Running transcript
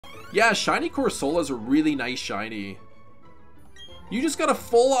Yeah, shiny Corsola is a really nice shiny. You just got a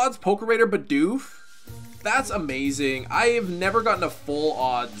full odds pokeradar Bidoof? That's amazing. I have never gotten a full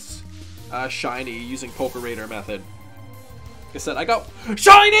odds shiny using pokeradar method. Like I said, I got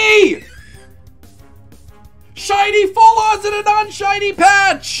shiny! Shiny full odds in a non-shiny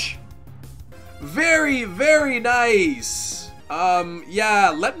patch! Very, very nice.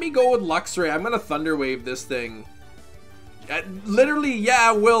 Yeah, let me go with Luxray. I'm gonna Thunder Wave this thing. Literally, yeah,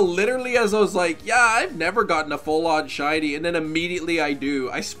 I will. Literally, as I was like, yeah, I've never gotten a full on shiny, and then immediately I do.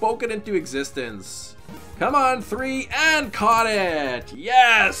 I spoke it into existence. Come on, 3, and caught it!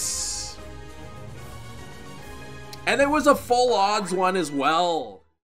 Yes! And there was a full odds one as well.